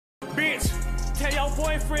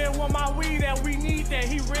boyfriend want my weed and we need that.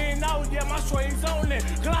 He ran out, yeah, my shorty's on it.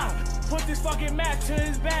 Climb. Put this fucking mat to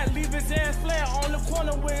his back, leave his ass flat on the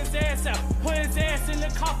corner with his ass out. Put his ass in the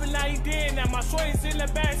coffin, now he dead. Now my shorty's in the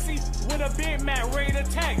backseat with a big mat ready to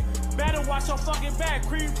attack. Better watch your fucking back,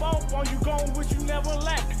 creep up on you going with you never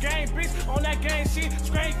lack. Gang bitch on that gang shit,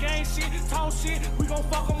 straight gang shit, talk shit, we gon'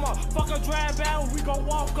 fuck them up. Fuck a drive out, we gon'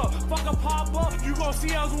 walk up. Fuck a pop up, you gon'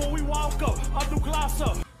 see us when we walk up through gloss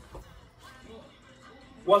up.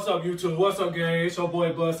 What's up YouTube, what's up gang, it's your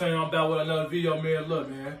boy Buzz saying I'm back with another video, man. Look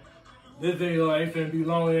man, this video ain't finna be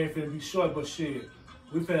long, it ain't finna be short, but shit,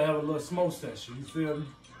 we finna have a little smoke session, you feel me?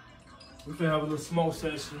 We finna have a little smoke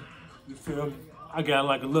session, you feel me? I got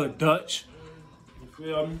like a little Dutch, you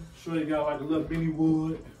feel me? Sure you got like a little mini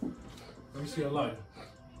wood. Let me see a lighter.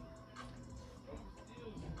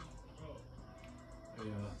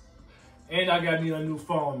 Yeah. And I got me a new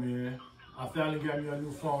phone, man. I finally got me a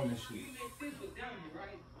new phone and shit.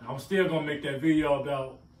 I'm still gonna make that video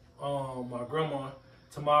about my grandma.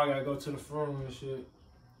 Tomorrow I gotta go to the funeral and shit.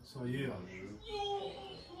 So yeah.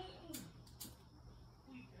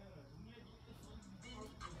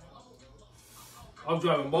 I'm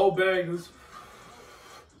driving more bangers,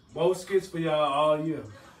 more skits for y'all all year.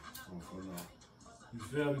 You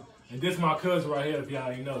feel me? And this my cousin right here, if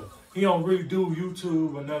y'all ain't know. He don't really do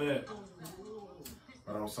YouTube or none of that.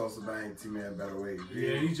 But I'm so bang T-Man better way.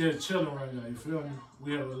 Yeah, he just chilling right now, you feel me?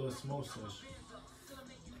 We have a little smoke session.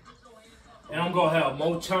 And I'm gonna have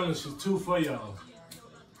more challenges too for y'all.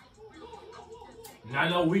 Not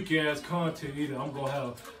no weak ass content either. I'm gonna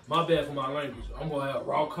have, my bad for my language, I'm gonna have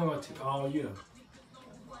raw content all year.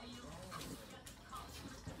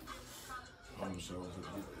 I'm sure.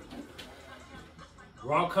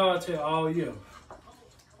 Raw content all year.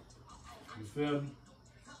 You feel me?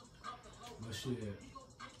 But shit.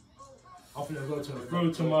 I'm finna go to the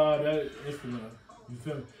funeral tomorrow. It's finna, you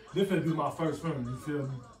feel me? This finna be my first funeral, you feel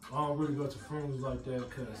me? I don't really go to funerals like that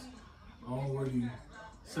because I don't really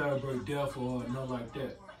celebrate death or nothing like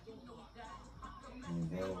that.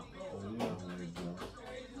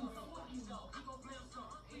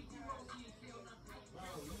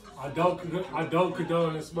 I don't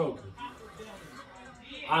condone the smoking.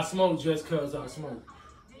 I smoke just cause I smoke.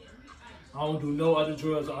 I don't do no other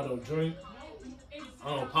drugs. I don't drink.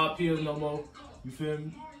 I don't pop pills no more. You feel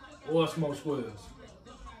me? Or smoke squares.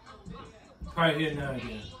 Probably here now and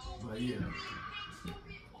then. But yeah.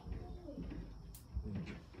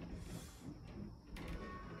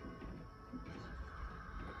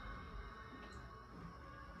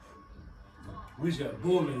 We just got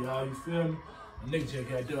booming, y'all. You feel me? A nigga just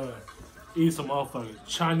got done eating some motherfucking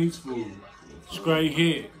Chinese food. Straight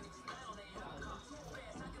head.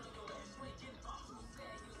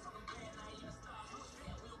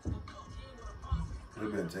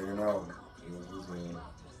 We've been taking off.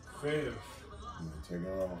 Fair. Taking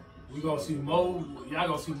off. We gonna see more, y'all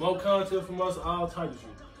gonna see more content from us, all types of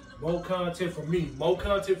shit. More content from me,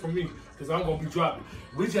 cause I'm gonna be dropping.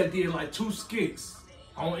 We just did like 2 skits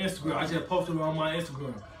on Instagram. I just posted it on my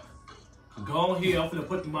Instagram. Go on here, I'm finna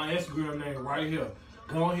put my Instagram name right here.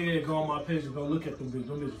 Go on here and go on my page and go look at them bitches.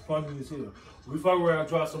 Them bitches funny as hell. We fuck around and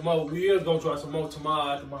drop some more. We is gonna drop some more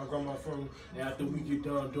tomorrow after my grandma's funeral and after we get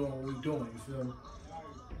done doing what we doing, you feel me?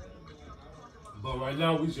 But right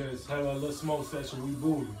now we just have a little smoke session, we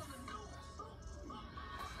booty.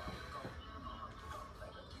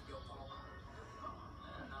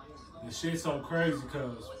 This shit's so crazy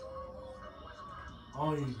cause I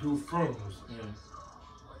don't even do funerals, man.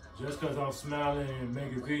 Just cause I'm smiling and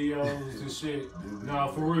making videos and shit, nah,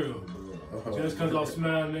 for real. Just cause I'm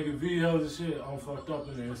smiling and making videos and shit, I'm fucked up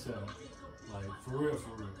in the inside. Like, for real,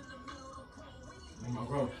 for real. And my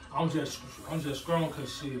bro, I'm just strong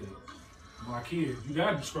cause shit, my kids, you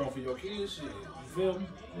gotta be strong for your kids, shit, you feel me?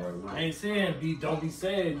 I ain't saying don't be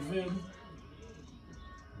sad, you feel me?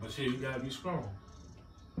 But shit, you gotta be strong.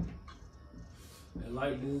 And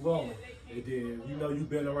like, move on. And then, you know you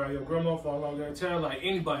been around your grandma for a long time, like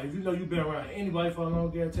anybody, if you know you been around anybody for a long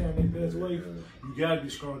time, they best way, you gotta be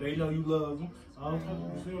strong. They know you love them. All the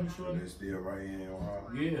time, you feel me, shorty? They still right in your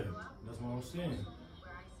heart. Yeah, that's what I'm saying.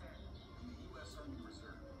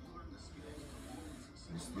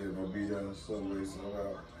 You still gonna be there in some way,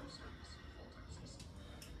 somehow.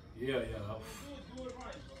 Yeah.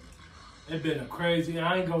 It been a crazy,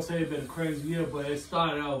 I ain't gonna say it been a crazy year, but it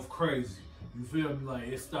started off crazy. You feel me? Like,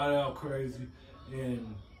 it started out crazy,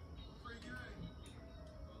 and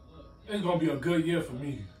it's gonna be a good year for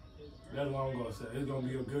me. That's what I'm gonna say. It's gonna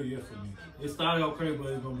be a good year for me. It started out crazy, but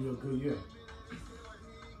it's gonna be a good year.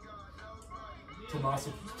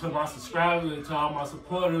 To my subscribers and to all my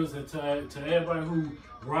supporters and to everybody who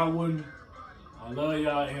rock with me, I love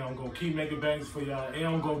y'all, and I'm gonna keep making bangers for y'all, and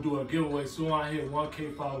I'm gonna do a giveaway soon. I hit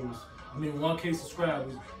 1K followers. 1K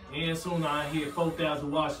subscribers, and soon I hit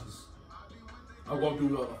 4,000 watches. I'm gonna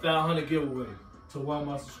do a 500 giveaway to one of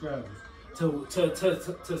my subscribers,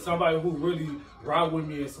 to somebody who really ride with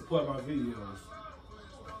me and support my videos.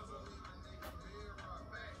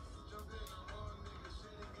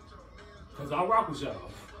 Cause I rock with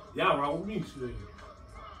y'all. Y'all rock with me, shit.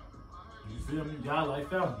 You feel me? Y'all like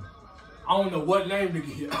family. I don't know what name to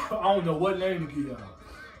give. I don't know what name to give y'all.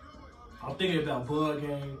 I'm thinking about Bud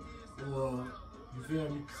Gang or, you feel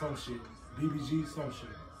me? Some shit. BBG, some shit.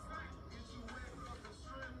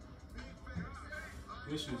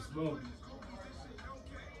 This shit's smoking.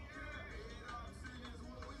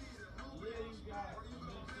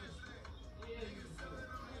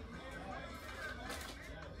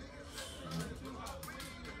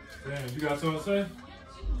 Damn, you got something to say?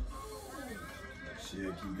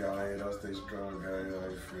 Shit, keep going ahead, I'll stay strong, guys.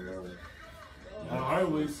 Y'all heard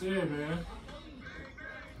what he said, man.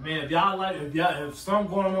 Man, if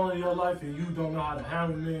something going on in your life and you don't know how to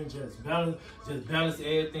handle it, man, just balance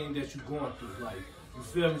everything that you're going through. Like, you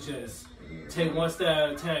feel me? Just take one step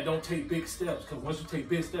at a time. Don't take big steps, because once you take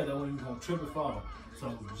big steps, that's when you're gonna trip and fall.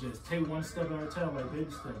 So just take one step at a time, like baby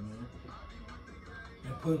step, man.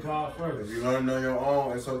 And put God first. If you learn on your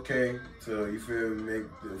own, it's okay to, you feel me, make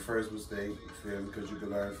the first mistake, you feel me, because you can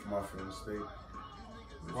learn from my first mistake.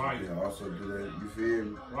 But right. You can also do that, you feel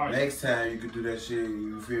me? Right. Next time you can do that shit,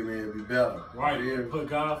 you feel me, it'll be better. Right. You put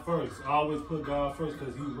God first. Always put God first,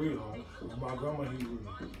 because he real. My grandma, he real.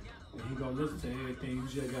 And he gonna listen to everything. You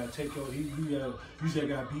just gotta take your, you just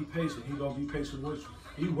gotta be patient. He gonna be patient with you.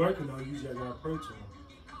 He working on you, just gotta pray to him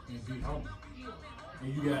and be humble.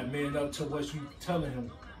 And you gotta man up to what you telling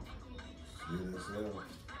him. Yeah, that's it.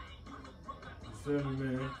 You feel me,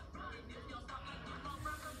 man?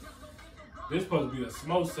 This supposed to be a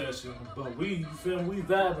smoke session, but you feel me? We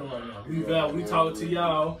vibing right now. We vibing. We talking to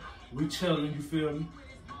y'all. We chilling. You feel me?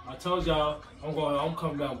 I told y'all I'm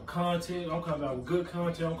coming out with content. I'm coming out with good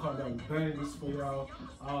content. I'm coming out with bangers for y'all.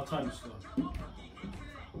 All type of stuff.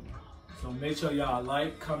 So make sure y'all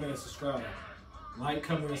like, comment, and subscribe. Like,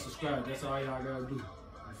 comment, and subscribe. That's all y'all gotta do. You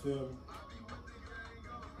feel me?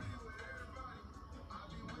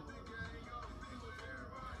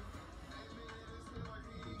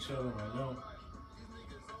 We chilling right now.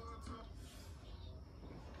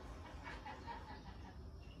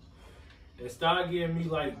 It started getting me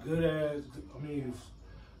like good ass.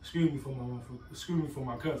 Excuse me for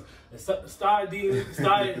my cousin. It started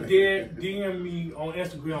DMing me on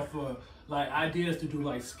Instagram for like ideas to do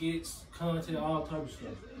like skits, content, all type of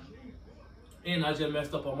stuff. And I just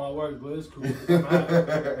messed up on my work, but it's cool.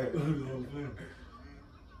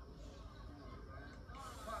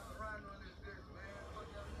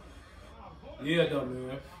 Yeah, though,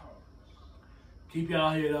 man. Keep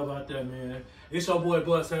y'all head up out there, man. It's your boy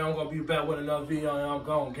Bud saying I'm gonna be back with another video, and I'm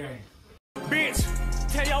gone, gang. Bitch,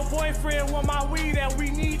 tell your boyfriend want my weed that we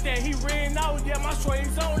need that. He ran out, yeah, my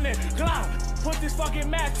shorty's on it. Clown, put this fucking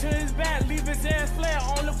mat to his back, leave his ass flat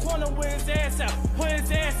on the corner with his ass out. Put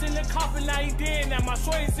his ass in the coffin, now he dead. Now my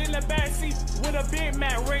shorty's in the backseat with a big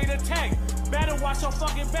mat ready to attack. Better watch your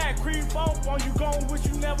fucking back, creep up on you going which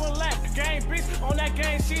you never lack. Gang bitch on that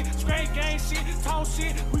gang shit, straight gang shit, talk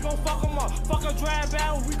shit, we gon' fuck them up. Fuck a drive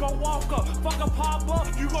out, we gon' walk up. Fuck a pop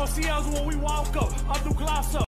up, you gon' see us when we walk up. Up through Gloss up.